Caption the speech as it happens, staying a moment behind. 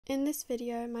In this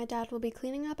video, my dad will be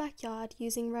cleaning our backyard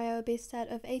using Ryobi's set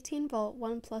of 18-volt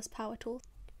 1+ power tools.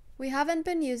 We haven't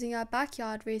been using our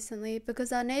backyard recently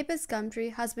because our neighbour's gum tree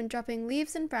has been dropping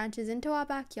leaves and branches into our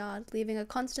backyard, leaving a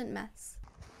constant mess.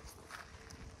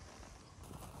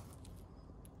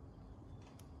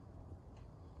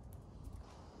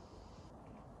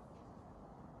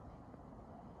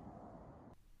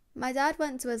 My dad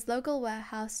went to his local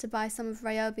warehouse to buy some of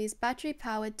Ryobi's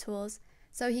battery-powered tools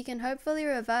so he can hopefully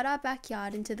revert our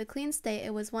backyard into the clean state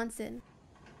it was once in.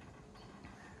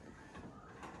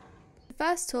 The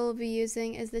first tool we'll be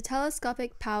using is the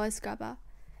telescopic power scrubber.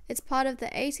 It's part of the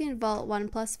 18-volt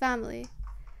 1+ family.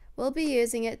 We'll be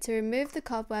using it to remove the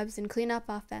cobwebs and clean up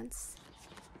our fence.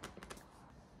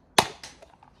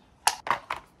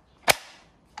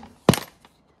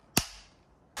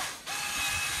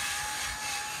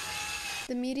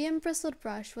 The medium bristled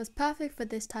brush was perfect for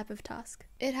this type of task.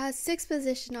 It has 6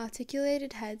 position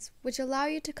articulated heads which allow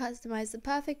you to customize the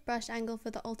perfect brush angle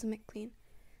for the ultimate clean.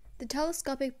 The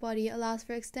telescopic body allows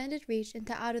for extended reach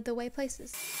into out-of-the-way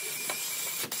places.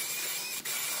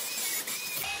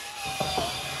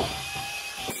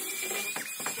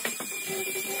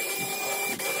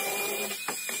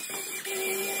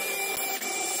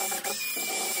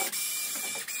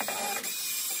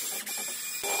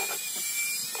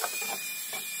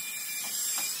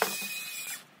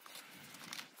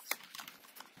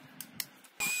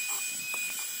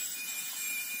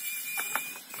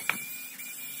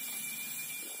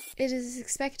 It is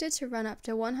expected to run up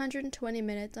to 120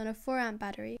 minutes on a 4-amp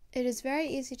battery. It is very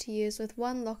easy to use with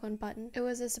one lock-on button. It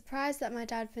was a surprise that my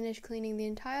dad finished cleaning the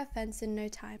entire fence in no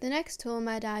time. The next tool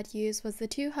my dad used was the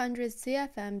 200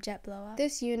 CFM jet blower.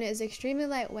 This unit is extremely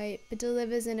lightweight but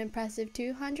delivers an impressive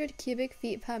 200 cubic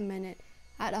feet per minute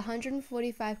at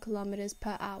 145 kilometers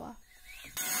per hour.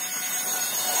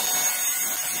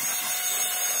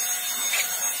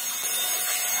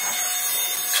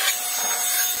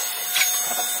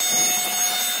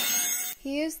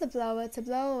 He used the blower to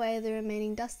blow away the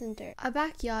remaining dust and dirt. Our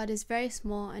backyard is very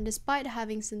small and despite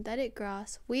having synthetic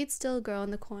grass, weeds still grow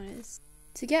in the corners.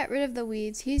 To get rid of the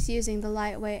weeds, he's using the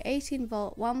lightweight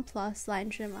 18-volt 1+ line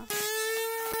trimmer.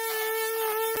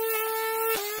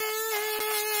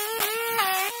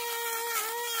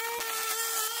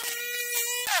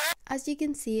 As you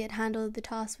can see, it handled the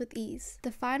task with ease.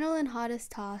 The final and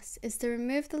hardest task is to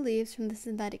remove the leaves from the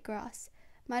synthetic grass.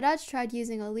 My dad tried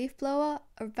using a leaf blower,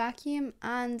 a vacuum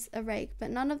and a rake,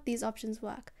 but none of these options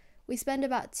work. We spend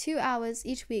about 2 hours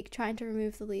each week trying to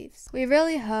remove the leaves. We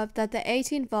really hope that the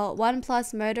 18-volt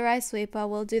 1+ motorized sweeper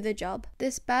will do the job.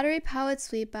 This battery-powered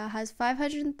sweeper has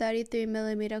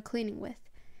 533mm cleaning width.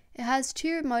 It has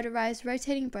 2 motorized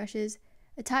rotating brushes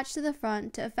attached to the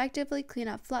front to effectively clean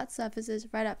up flat surfaces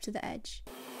right up to the edge.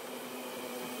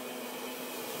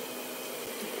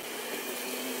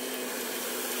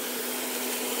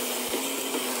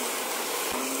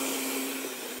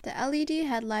 The LED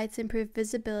headlights improve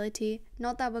visibility,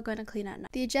 not that we're going to clean at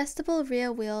night. The adjustable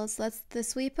rear wheels lets the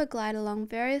sweeper glide along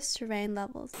various terrain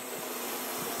levels.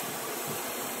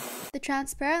 The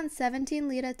transparent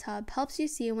 17-liter tub helps you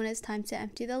see when it's time to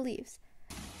empty the leaves.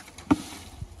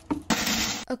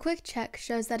 A quick check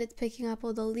shows that it's picking up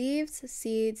all the leaves,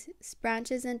 seeds,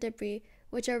 branches and debris,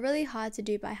 which are really hard to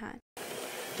do by hand.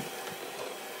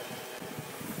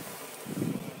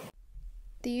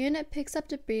 The unit picks up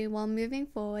debris while moving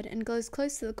forward and goes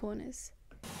close to the corners.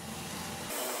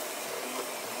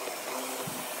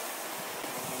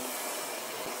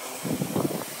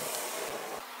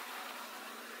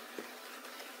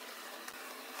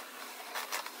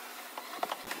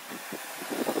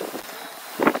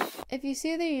 If you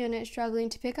see the unit struggling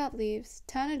to pick up leaves,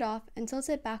 turn it off and tilt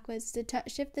it backwards to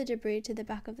shift the debris to the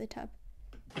back of the tub.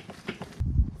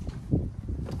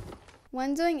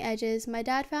 When doing edges, my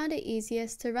dad found it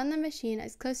easiest to run the machine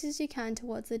as close as you can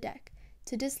towards the deck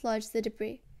to dislodge the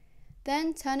debris.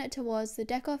 Then turn it towards the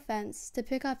deck or fence to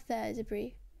pick up the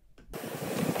debris.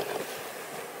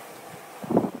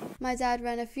 My dad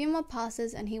ran a few more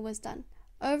passes and he was done.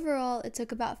 Overall, it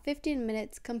took about 15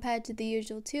 minutes compared to the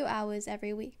usual 2 hours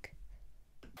every week.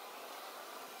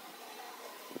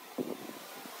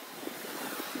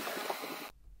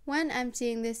 When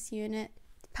emptying this unit,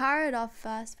 power it off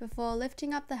first before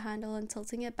lifting up the handle and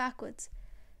tilting it backwards.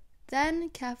 Then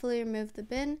carefully remove the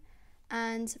bin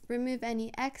and remove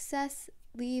any excess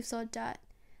leaves or dirt.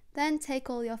 Then take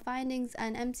all your findings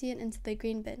and empty it into the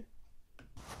green bin.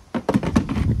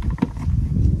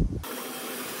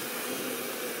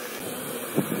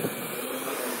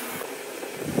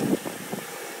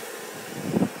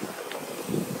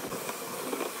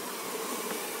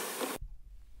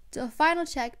 To So a final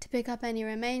check to pick up any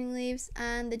remaining leaves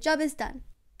and the job is done.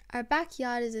 Our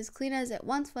backyard is as clean as it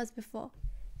once was before.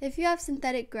 If you have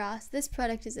synthetic grass, this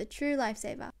product is a true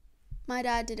lifesaver. My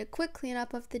dad did a quick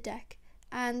cleanup of the deck,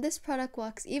 and this product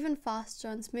works even faster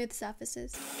on smooth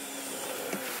surfaces.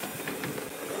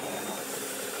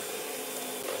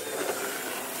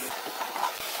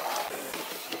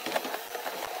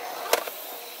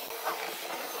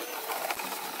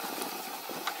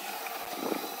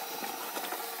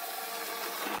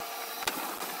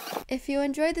 If you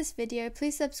enjoyed this video,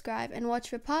 please subscribe and watch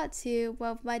for part 2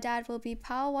 where my dad will be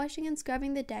power washing and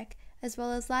scrubbing the deck as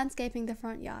well as landscaping the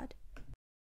front yard.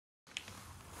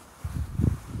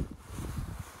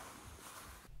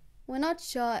 We're not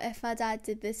sure if our dad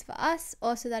did this for us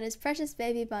or so that his precious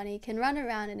baby bunny can run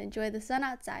around and enjoy the sun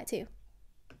outside too.